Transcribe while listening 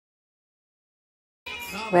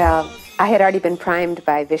Well, I had already been primed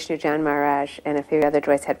by Vishnu Jan Maharaj, and a few other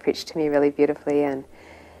devotees had preached to me really beautifully, and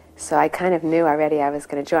so I kind of knew already I was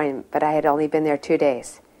going to join, but I had only been there 2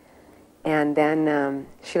 days. And then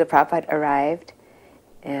Srila Prabhupada arrived,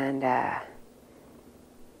 and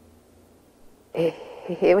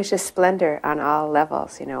it was just splendor on all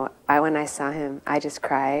levels. You know, when I saw him, I just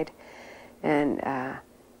cried, and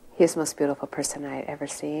he was the most beautiful person I had ever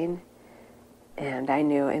seen, and I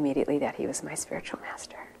knew immediately that he was my spiritual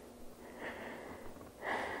master.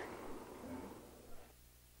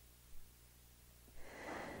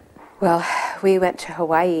 Well, we went to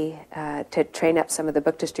Hawaii to train up some of the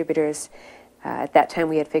book distributors. At that time,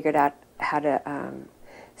 we had figured out how to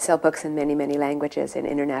sell books in many, many languages and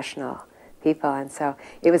international people. And so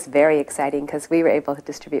it was very exciting because we were able to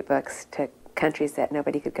distribute books to countries that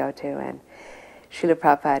nobody could go to. And Srila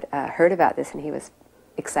Prabhupada heard about this, and he was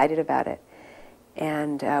excited about it.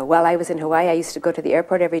 And while I was in Hawaii, I used to go to the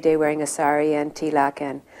airport every day wearing a sari and tilak.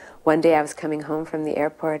 And one day I was coming home from the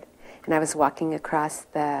airport, and I was walking across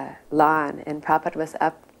the lawn, and Prabhupada was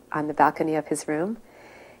up on the balcony of his room,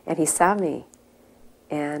 and he saw me.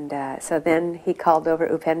 And so then he called over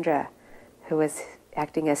Upendra, who was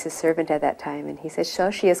acting as his servant at that time, and he said,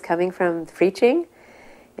 "So she is coming from preaching?"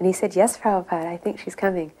 And he said, "Yes, Prabhupada, I think she's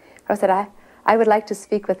coming." Prabhupada said, I would like to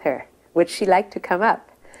speak with her. Would she like to come up?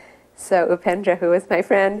 So Upendra, who was my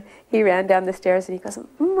friend, he ran down the stairs and he goes,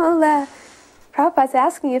 "Well, Prabhupada's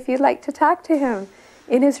asking if you'd like to talk to him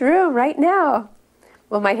in his room right now."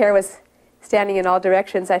 Well, my hair was standing in all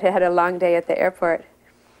directions. I'd had a long day at the airport.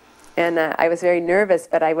 And I was very nervous,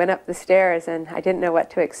 but I went up the stairs and I didn't know what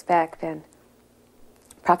to expect. And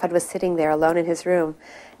Prabhupada was sitting there alone in his room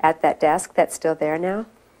at that desk that's still there now.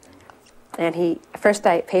 And first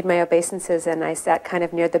I paid my obeisances and I sat kind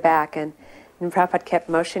of near the back, and Prabhupada kept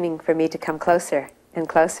motioning for me to come closer and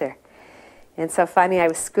closer. And so finally I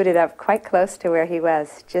was scooted up quite close to where he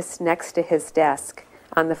was, just next to his desk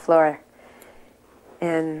on the floor.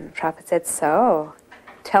 And Prabhupada said, "So,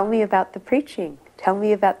 tell me about the preaching. Tell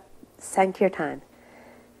me about Sankirtan.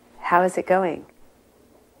 How is it going?"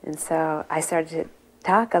 And so I started to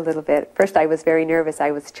talk a little bit. First I was very nervous.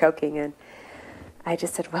 I was choking, and I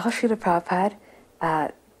just said, "Well, Srila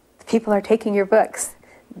Prabhupada, people are taking your books.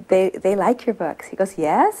 They like your books." He goes,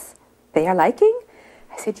 "Yes? They are liking?"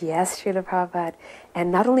 I said, "Yes, Srila Prabhupada.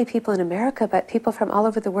 And not only people in America, but people from all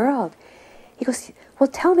over the world." He goes, "Well,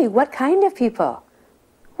 tell me, what kind of people?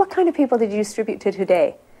 What kind of people did you distribute to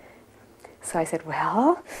today?" So I said,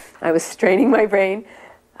 well, I was straining my brain.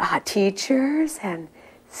 Teachers and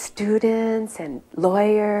students and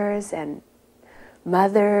lawyers and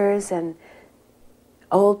mothers and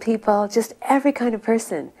old people, just every kind of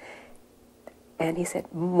person. And he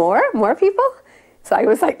said, more people? So I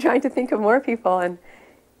was like trying to think of more people, and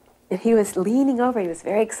he was leaning over. He was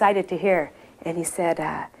very excited to hear. And he said,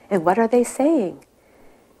 "And what are they saying?"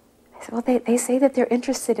 I said, "Well, they say that they're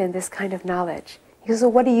interested in this kind of knowledge." He goes,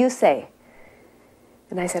 "Well, what do you say?"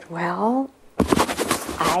 And I said, "Well,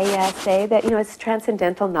 I say that, it's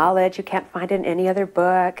transcendental knowledge. You can't find it in any other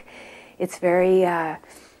book. It's very,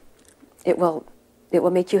 it will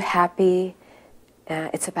make you happy.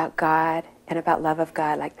 It's about God and about love of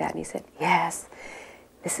God," like that. And he said, "Yes,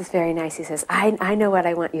 this is very nice." He says, I know what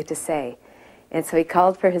I want you to say." And so he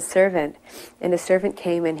called for his servant, and his servant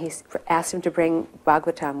came and he asked him to bring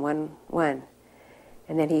Bhagavatam 1:1.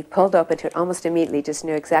 And then he pulled open to it almost immediately, just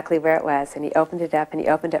knew exactly where it was, and he opened it up, and he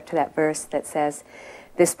opened up to that verse that says,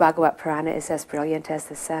 "This Bhagavat Purana is as brilliant as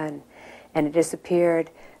the sun, and it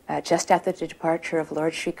disappeared just after the departure of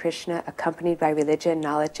Lord Sri Krishna, accompanied by religion,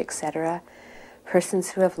 knowledge, etc.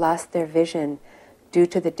 Persons who have lost their vision due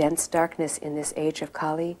to the dense darkness in this age of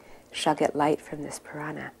Kali shall get light from this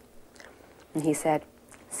Purana." And he said,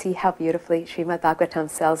 see how beautifully Srimad Bhagavatam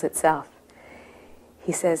sells itself.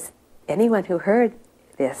 He says, anyone who heard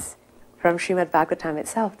this from Srimad Bhagavatam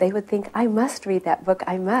itself, they would think, I must read that book,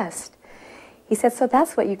 I must. He said, so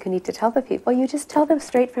that's what you can need to tell the people. You just tell them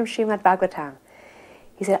straight from Srimad Bhagavatam.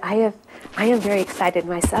 He said, I am very excited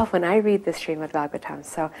myself when I read this Srimad Bhagavatam,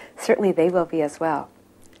 so certainly they will be as well.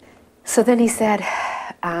 So then he said,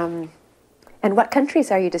 and what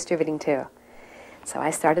countries are you distributing to? So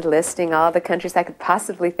I started listing all the countries I could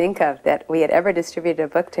possibly think of that we had ever distributed a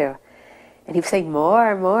book to. And he was saying,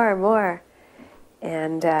 more.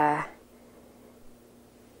 And I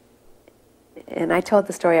told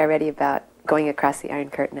the story already about going across the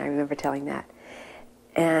Iron Curtain. I remember telling that.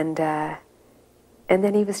 And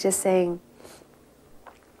then he was just saying,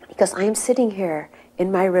 because I am sitting here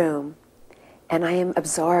in my room and I am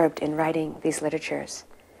absorbed in writing these literatures.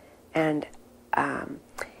 And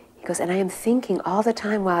He goes, and I am thinking all the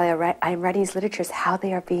time while I am writing these literatures how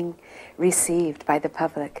they are being received by the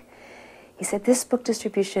public. He said, this book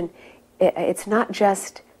distribution, it's not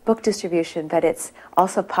just book distribution, but it's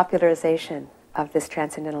also popularization of this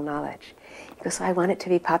transcendental knowledge. He goes, so I want it to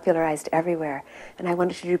be popularized everywhere, and I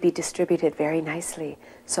want it to be distributed very nicely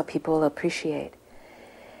so people will appreciate.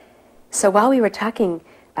 So while we were talking,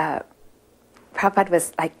 Prabhupada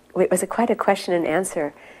was like, it was quite a question and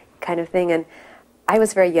answer kind of thing, and I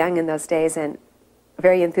was very young in those days and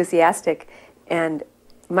very enthusiastic, and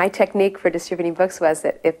my technique for distributing books was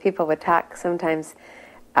that if people would talk, sometimes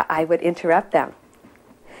I would interrupt them.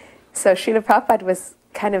 So Srila Prabhupada was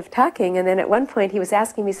kind of talking, and then at one point he was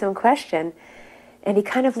asking me some question, and he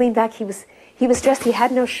kind of leaned back. He was dressed, he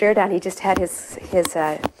had no shirt on, he just had his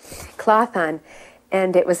cloth on,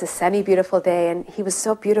 and it was a sunny, beautiful day, and he was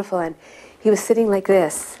so beautiful, and he was sitting like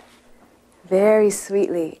this, very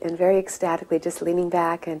sweetly and very ecstatically, just leaning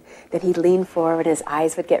back, and then he'd lean forward, and his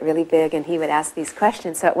eyes would get really big, and he would ask these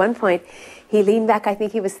questions. So at one point, he leaned back, I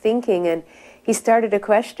think he was thinking, and he started a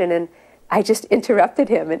question, and I just interrupted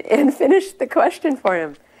him and finished the question for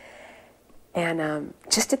him. And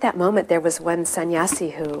just at that moment, there was one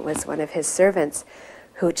sannyasi who was one of his servants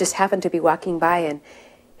who just happened to be walking by, and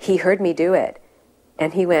he heard me do it.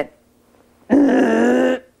 And he went,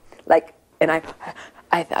 like, and I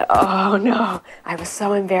thought, oh no, I was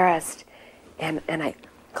so embarrassed. And I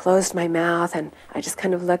closed my mouth, and I just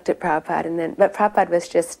kind of looked at Prabhupada, but Prabhupada was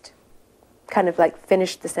just kind of like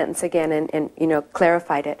finished the sentence again and you know,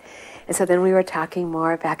 clarified it. And so then we were talking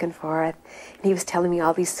more back and forth, and he was telling me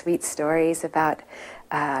all these sweet stories about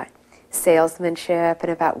salesmanship and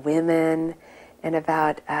about women and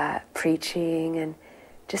about preaching, and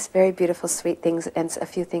just very beautiful, sweet things, and a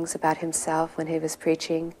few things about himself when he was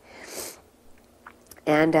preaching.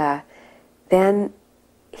 And then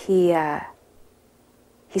he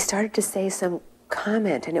started to say some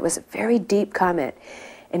comment, and it was a very deep comment.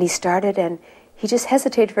 And he started, and he just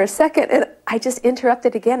hesitated for a second, and I just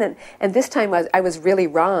interrupted again. And this time I was really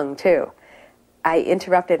wrong, too. I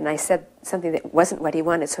interrupted, and I said something that wasn't what he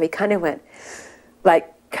wanted. So he kind of went, like,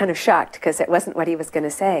 kind of shocked, because it wasn't what he was going to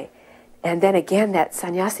say. And then again, that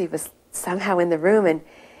sannyasi was somehow in the room, and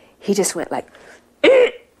he just went like,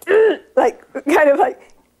 like, kind of like,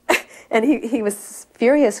 and he was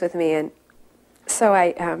furious with me. And so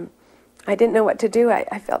I didn't know what to do.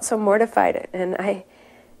 I felt so mortified, and I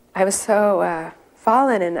was so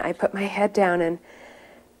fallen, and I put my head down, and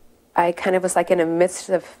I kind of was like in the midst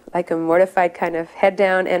of like a mortified kind of head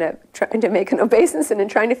down and trying to make an obeisance and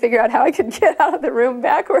trying to figure out how I could get out of the room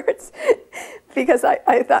backwards because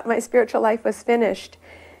I thought my spiritual life was finished.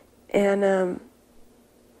 And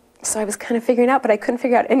so I was kind of figuring out, but I couldn't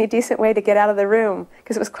figure out any decent way to get out of the room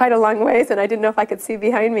because it was quite a long ways, and I didn't know if I could see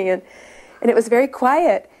behind me. And it was very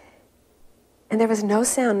quiet, and there was no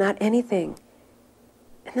sound, not anything.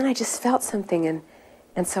 And then I just felt something,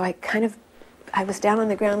 and so I was down on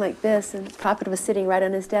the ground like this, and Prabhupada was sitting right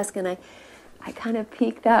on his desk, and I kind of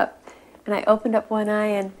peeked up, and I opened up one eye,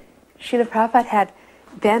 and Srila Prabhupada had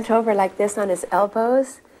bent over like this on his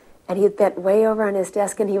elbows, and he had bent way over on his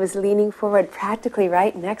desk, and he was leaning forward practically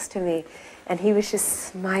right next to me, and he was just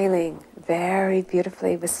smiling very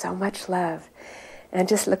beautifully with so much love, and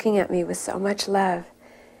just looking at me with so much love.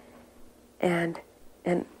 And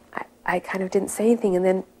I kind of didn't say anything, and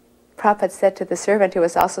then Prabhupada said to the servant who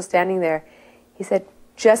was also standing there, he said,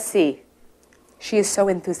 "Just see, she is so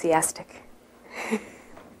enthusiastic."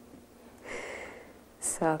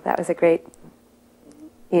 So that was a great,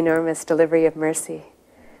 enormous delivery of mercy,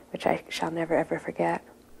 which I shall never ever forget.